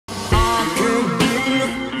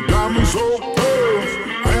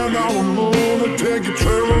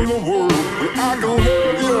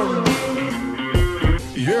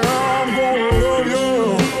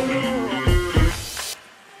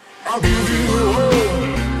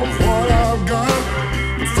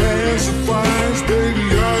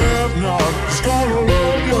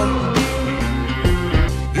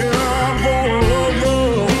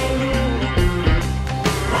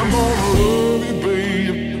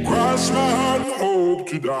last man hope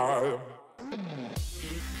to die.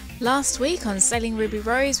 Last week on Sailing Ruby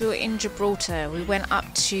Rose, we were in Gibraltar. We went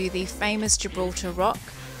up to the famous Gibraltar Rock,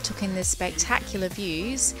 took in the spectacular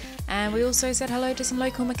views, and we also said hello to some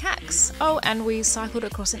local macaques. Oh, and we cycled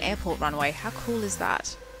across an airport runway. How cool is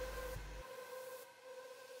that?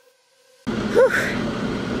 Whew.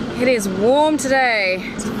 It is warm today.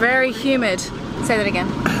 It's very humid. Say that again.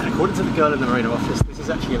 According to the girl in the marina office, this is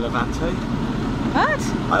actually a Levante. What?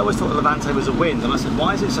 I always thought Levante was a wind, and I said,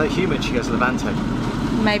 why is it so humid? She goes, Levante.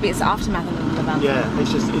 Maybe it's the aftermath of the Levante. Yeah,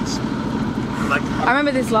 it's like... I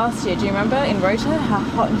remember this last year. Do you remember in Rota how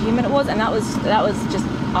hot and humid it was? And that was just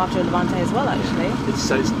after Levante as well, actually. It's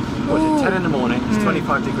 10 in the morning, it's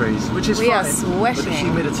 25 degrees, which is fine. We are sweating. But the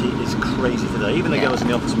humidity is crazy today. Even the girls in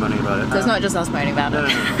the office are moaning about it. So it's not just us moaning about it.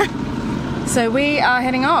 No. So we are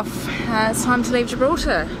heading off. It's time to leave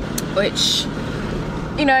Gibraltar, which,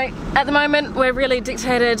 you know, at the moment we're really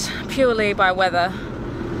dictated purely by weather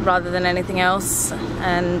rather than anything else,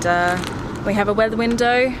 and we have a weather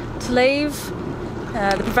window to leave.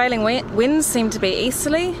 The prevailing winds seem to be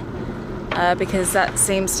easterly, because that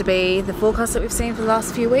seems to be the forecast that we've seen for the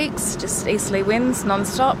last few weeks, just easterly winds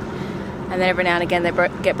non-stop, and then every now and again they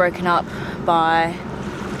get broken up by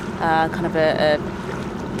kind of a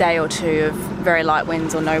day or two of very light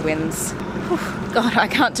winds or no winds. God, I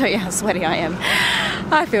can't tell you how sweaty I am.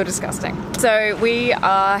 I feel disgusting. So we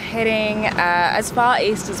are heading as far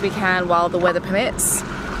east as we can while the weather permits,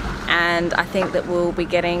 and I think that we'll be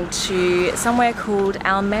getting to somewhere called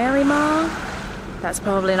Almerimar. That's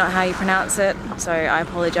probably not how you pronounce it, so I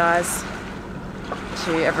apologise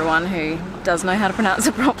to everyone who does know how to pronounce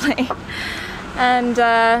it properly. And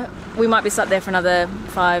we might be stuck there for another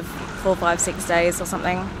 4, 5, 6 days or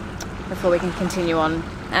something before we can continue on.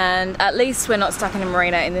 And at least we're not stuck in a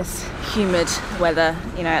marina in this humid weather.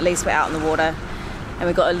 You know, at least we're out in the water and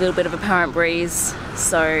we've got a little bit of apparent breeze.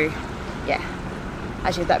 So yeah,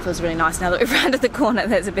 actually that feels really nice now that we've rounded the corner.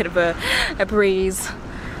 There's a bit of a breeze.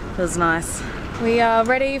 Feels nice. We are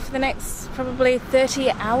ready for the next probably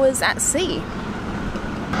 30 hours at sea.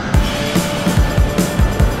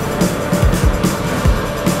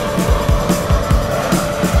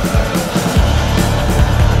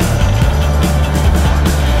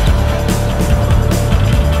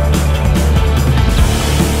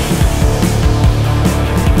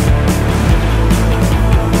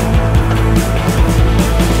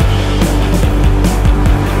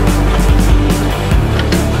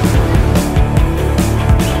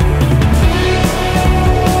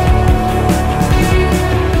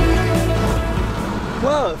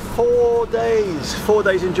 Well, 4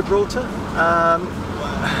 days in Gibraltar.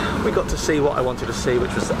 We got to see what I wanted to see,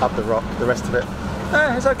 which was up the rock. The rest of it,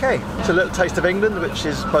 it's okay. It's a little taste of England, which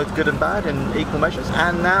is both good and bad in equal measures.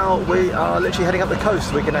 And now we are literally heading up the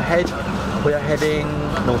coast. We are heading,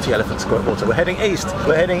 naughty elephant squirt water. We're heading east.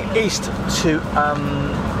 We're heading east to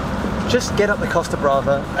just get up the Costa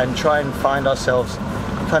Brava and try and find ourselves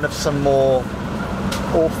kind of some more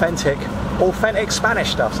authentic Spanish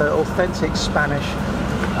stuff. So authentic Spanish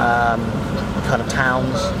kind of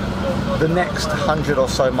towns. The next 100 or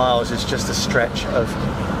so miles is just a stretch of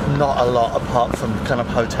not a lot apart from kind of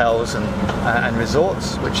hotels and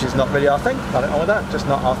resorts, which is not really our thing. Nothing wrong with that, just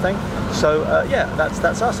not our thing. So yeah,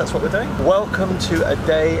 that's us, that's what we're doing. Welcome to a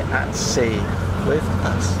day at sea with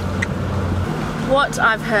us. What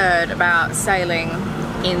I've heard about sailing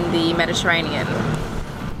in the Mediterranean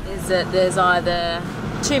is that there's either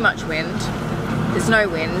too much wind, there's no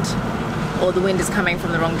wind, or the wind is coming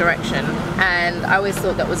from the wrong direction. And I always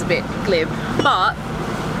thought that was a bit glib, but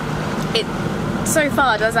it so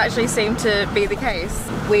far does actually seem to be the case.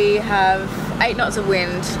 We have 8 knots of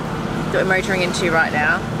wind that we're motoring into right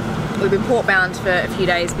now. We've been port bound for a few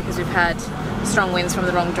days because we've had strong winds from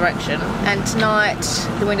the wrong direction, and tonight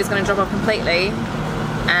the wind is going to drop off completely,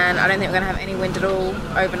 and I don't think we're going to have any wind at all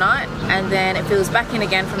overnight, and then it feels back in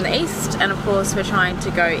again from the east, and of course we're trying to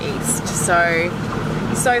go east.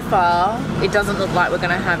 So far it doesn't look like we're going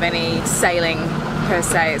to have any sailing per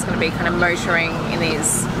se. It's going to be kind of motoring in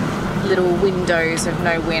these little windows of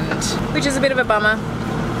no wind, which is a bit of a bummer,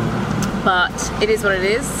 but it is what it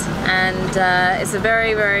is. And it's a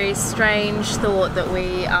very, very strange thought that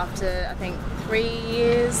we, after I think 3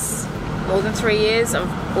 years, more than 3 years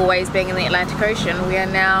of always being in the Atlantic Ocean, we are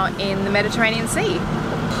now in the Mediterranean Sea.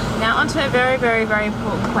 Now onto a very, very, very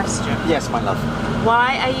important question. Yes, my love.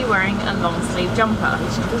 Why are you wearing a long sleeve jumper?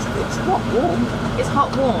 It's not warm. It's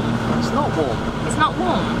hot warm. It's not warm. It's not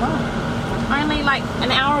warm. No. Only like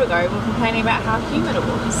an hour ago we were complaining about how humid it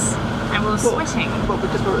was and we were sweating. Well,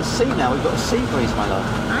 because we're at sea now, we've got a sea breeze, my love.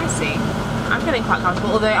 I see. I'm feeling quite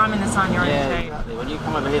comfortable, although I'm in the sun, you're in the shade. Exactly. When you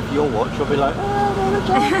come over here for your watch, you'll be like,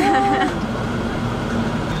 oh,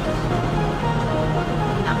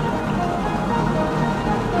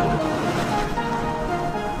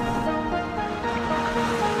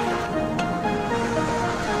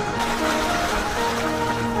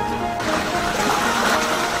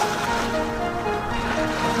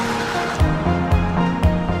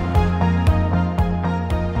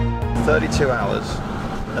 32 hours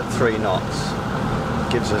at 3 knots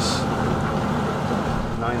gives us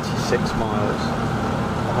 96 miles,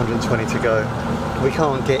 120 to go. We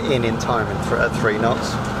can't get in time at 3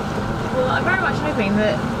 knots. Well, I'm very much hoping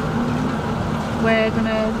that we're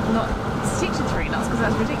going to not stick to 3 knots because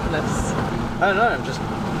that's ridiculous. I don't know, I'm just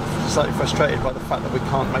slightly frustrated by the fact that we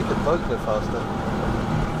can't make the boat go faster.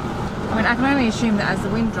 I mean, I can only assume that as the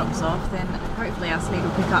wind drops off, then hopefully our speed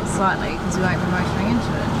will pick up slightly because we won't be motoring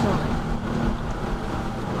into it, surely.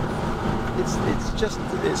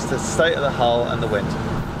 It's the state of the hull and the wind.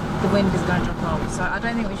 The wind is going to drop off, so I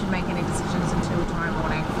don't think we should make any decisions until tomorrow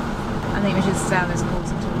morning. I think we should stay on this course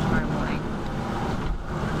until tomorrow morning.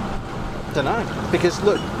 Don't know, because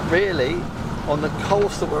look, really, on the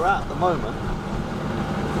course that we're at the moment,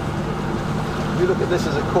 if you look at this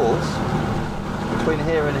as a course, between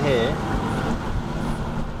here and here,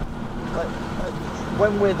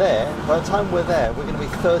 when we're there, by the time we're there, we're going to be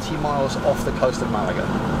 30 miles off the coast of Malaga.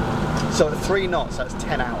 So at 3 knots, that's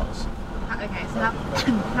 10 hours. Okay, so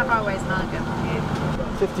how far away is Malaga from here?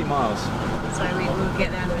 50 miles. So we'll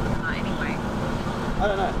get there in the middle of the night anyway. I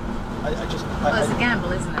don't know. Well, it's a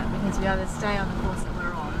gamble, isn't it? Because we either stay on the course that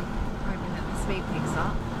we're on, hoping that the speed picks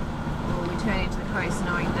up, or we turn into the coast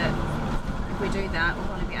knowing that if we do that, we'll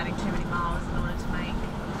probably be adding too many miles in order to make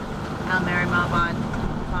Almerimar by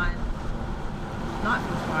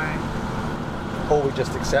nightfall tomorrow. Or we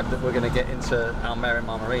just accept that we're going to get into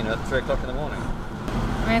Almerimar Marina at 3 o'clock in the morning.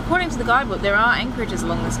 I mean, according to the guidebook, there are anchorages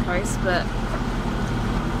along this coast, but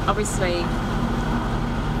obviously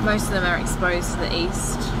most of them are exposed to the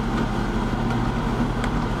east.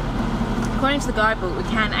 According to the guidebook, we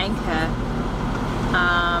can anchor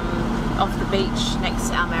off the beach next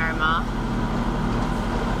to Almerimar.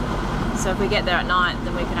 So if we get there at night,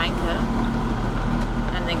 then we can anchor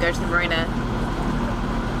and then go to the marina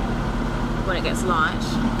when it gets light.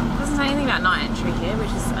 It doesn't say anything about night entry here, which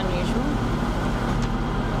is unusual.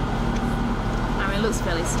 I mean, it looks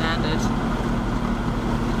fairly standard.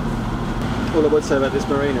 All I would say about this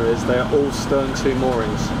marina is they are all stern-to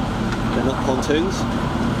moorings. They're not pontoons.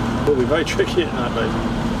 It will be very tricky at night, babe.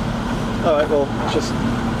 Alright, well, let's just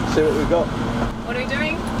see what we've got. What are we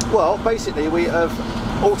doing? Well, basically we have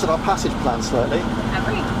altered our passage plan slightly. Have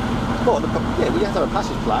we? Well, yeah, we have to have a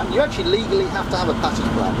passage plan. You actually legally have to have a passage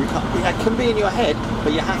plan. You can't, it can be in your head,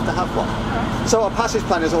 but you have to have one. Right. So our passage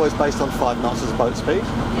plan is always based on 5 knots as boat speed.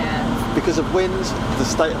 Yeah. Because of winds, the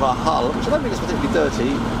state of our hull, which I don't think is particularly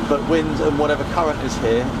dirty, but wind and whatever current is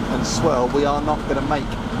here and swell, we are not going to make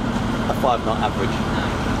a 5 knot average. No.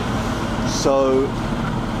 So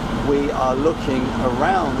we are looking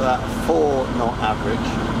around that 4 knot average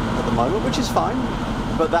at the moment, which is fine.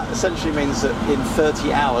 But that essentially means that in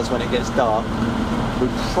 30 hours when it gets dark, we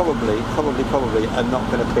probably are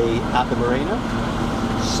not going to be at the marina.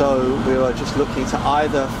 So we are just looking to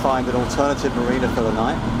either find an alternative marina for the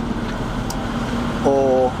night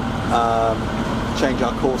or change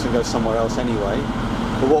our course and go somewhere else anyway.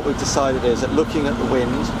 But what we've decided is that looking at the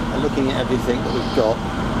wind and looking at everything that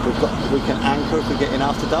we can anchor if we get in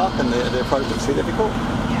after dark and the approach looks too difficult.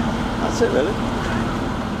 Yeah. That's it really.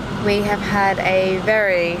 We have had a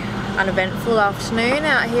very uneventful afternoon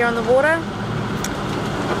out here on the water.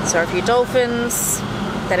 Saw a few dolphins.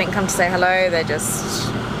 They didn't come to say hello, they just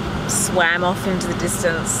swam off into the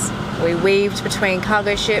distance. We weaved between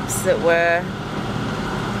cargo ships that were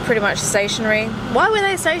pretty much stationary. Why were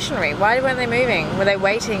they stationary? Why weren't they moving? Were they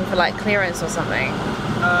waiting for like clearance or something?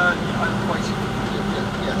 I'm waiting.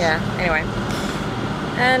 Yes. Yeah, anyway.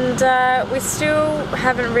 And we still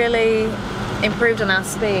haven't really improved on our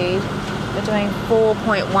speed. We're doing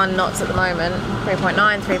 4.1 knots at the moment,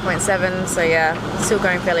 3.9, 3.7, so yeah, still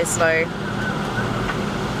going fairly slow.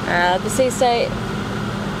 The sea state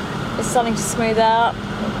is starting to smooth out.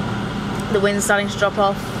 The wind's starting to drop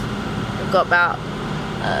off. We've got about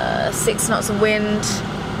 6 knots of wind.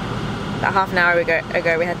 About half an hour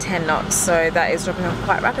ago we had 10 knots, so that is dropping off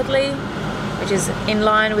quite rapidly, which is in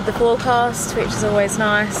line with the forecast, which is always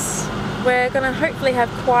nice. We're going to hopefully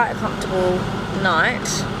have quite a comfortable night,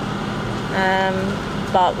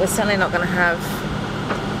 but we're certainly not going to have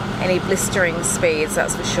any blistering speeds,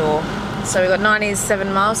 that's for sure. So we've got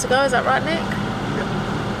 97 miles to go, is that right, Nick? Yeah.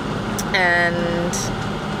 And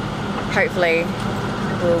hopefully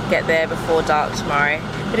we'll get there before dark tomorrow.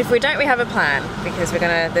 But if we don't, we have a plan, because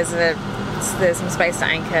there's some space to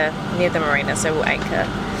anchor near the marina, so we'll anchor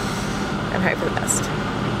and hope for the best.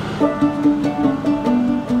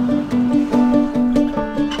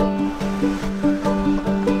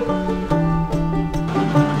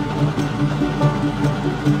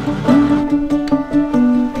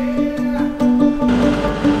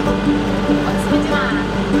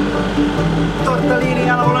 Tortellini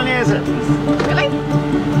alla bolognese. Really?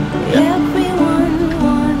 Everyone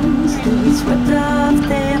wants to be swept off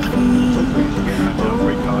their feet.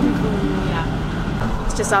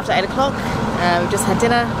 It's just after 8 o'clock. We've just had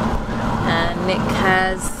dinner and Nick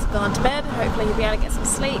has gone to bed. Hopefully he'll be able to get some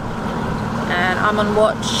sleep. And I'm on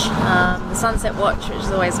watch, the sunset watch, which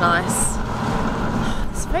is always nice.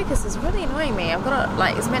 This focus is really annoying me. I've got to,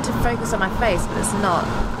 like, it's meant to focus on my face, but it's not.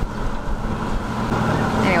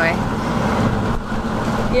 Anyway.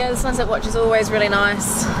 Yeah, the sunset watch is always really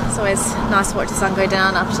nice. It's always nice to watch the sun go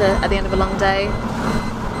down at the end of a long day.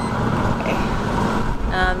 Okay.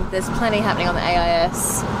 There's plenty happening on the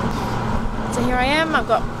AIS. So here I am, I've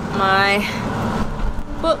got my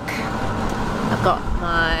book, I've got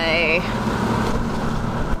my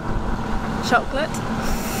chocolate,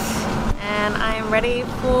 and I am ready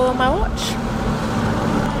for my watch.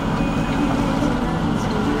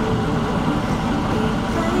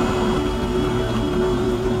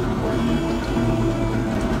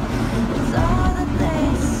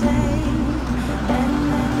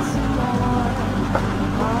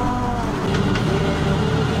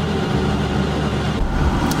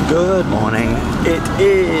 Good morning. It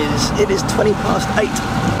is 20 past 8.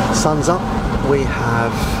 Sun's up. We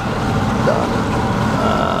have done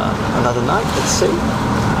another night at sea.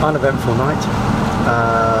 Uneventful night.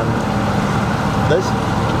 There's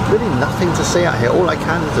really nothing to see out here. All I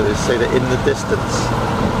can do is see that in the distance.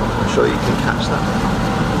 I'm sure you can catch that.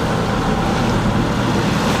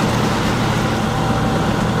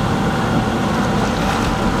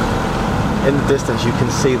 In the distance you can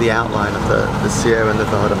see the outline of the Sierra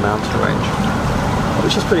Nevada mountain range,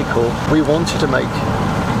 which is pretty cool. We wanted to make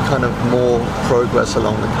kind of more progress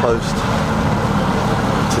along the coast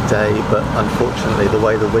today, but unfortunately the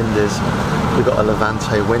way the wind is, we've got a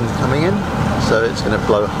Levante wind coming in, so it's going to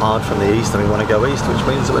blow hard from the east and we want to go east, which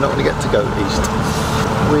means that we're not going to get to go east.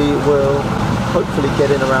 We will hopefully get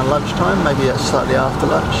in around lunchtime, maybe slightly after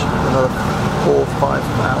lunch, another 4 or 5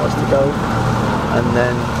 hours to go, and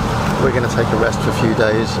then we're going to take a rest for a few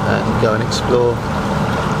days and go and explore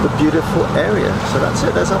the beautiful area. So that's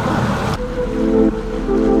it, there's our plan.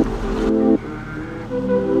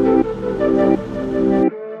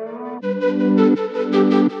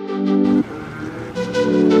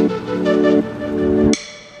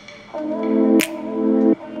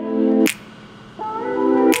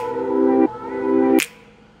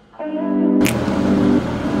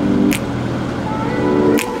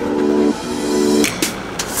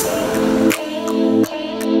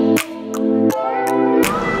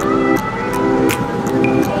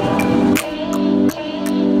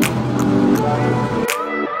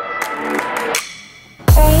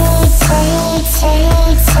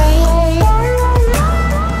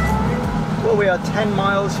 We are 10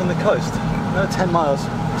 miles from the coast. No, 10 miles.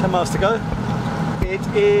 10 miles to go. It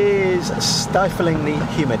is stiflingly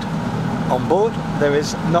humid. On board, there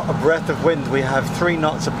is not a breath of wind. We have 3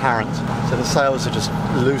 knots apparent. So the sails are just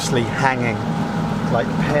loosely hanging like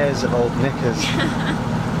pairs of old knickers.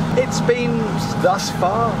 It's been, thus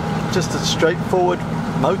far, just a straightforward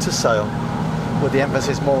motor sail, with the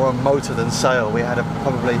emphasis more on motor than sail. We had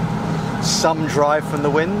probably some drive from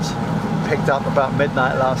the wind. Picked up about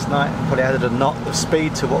midnight last night, probably added a knot of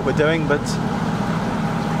speed to what we're doing, but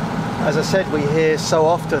as I said, we hear so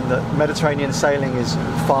often that Mediterranean sailing is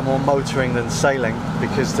far more motoring than sailing,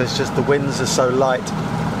 because there's just, the winds are so light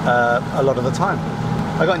a lot of the time.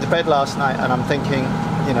 I got into bed last night and I'm thinking,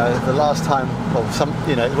 you know, the last time, well,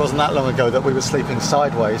 it wasn't that long ago that we were sleeping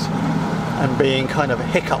sideways and being kind of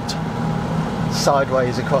hiccuped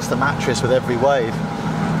sideways across the mattress with every wave.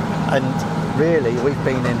 And really, we've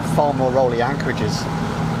been in far more rolly anchorages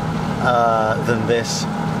than this.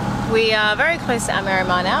 We are very close to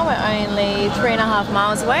Almerimar now. We're only 3.5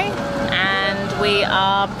 miles away, and we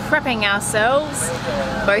are prepping ourselves,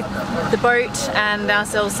 both the boat and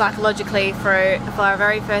ourselves psychologically, for our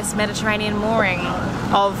very first Mediterranean mooring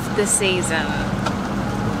of the season.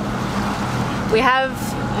 We have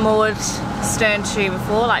moored stern to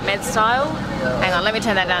before, like med style. Hang on, let me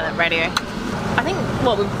turn that down, that radio. I think,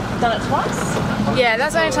 what, we've done it twice? Yeah,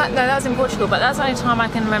 that's the only time, no, that was in Portugal, but that's the only time I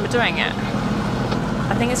can remember doing it.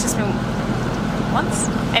 I think it's just been once.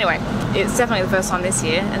 Anyway, it's definitely the first time this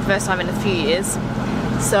year and the first time in a few years.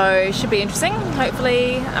 So it should be interesting,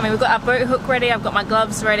 hopefully. I mean, we've got our boat hook ready, I've got my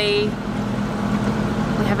gloves ready.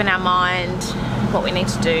 We have in our mind what we need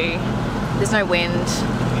to do. There's no wind. So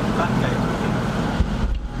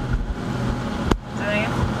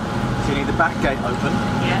you need the back gate open.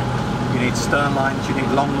 Yeah. You need stern lines, you need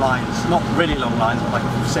long lines. Not really long lines, but like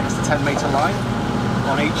a 6 to 10 metre line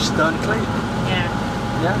on each stern cleat. Yeah.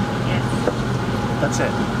 Yeah? Yes. That's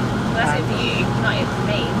it. Well, that's it for you, not it for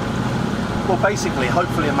me. Well, basically,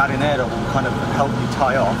 hopefully a marinera will kind of help you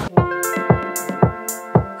tie off.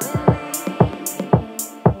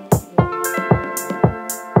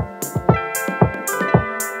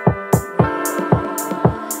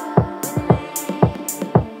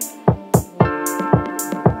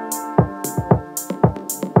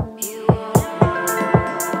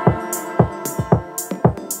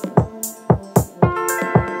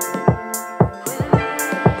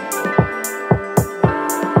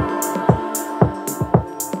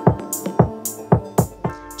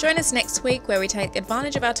 Join us next week where we take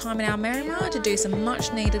advantage of our time in Almerimar to do some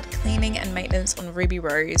much needed cleaning and maintenance on Ruby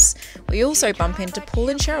Rose. We also bump into Paul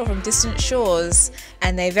and Cheryl from Distant Shores,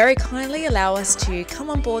 and they very kindly allow us to come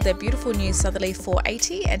on board their beautiful new Southerly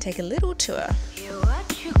 480 and take a little tour.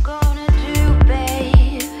 What you gonna do,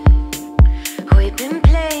 babe? We've been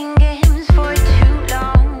playing games for too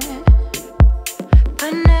long,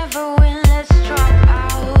 but never win, let's drop out.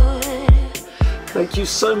 Thank you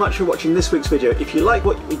so much for watching this week's video. If you like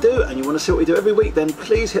what we do and you want to see what we do every week, then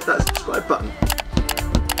please hit that subscribe button.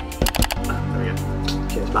 There we go.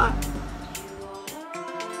 Cheers, bye.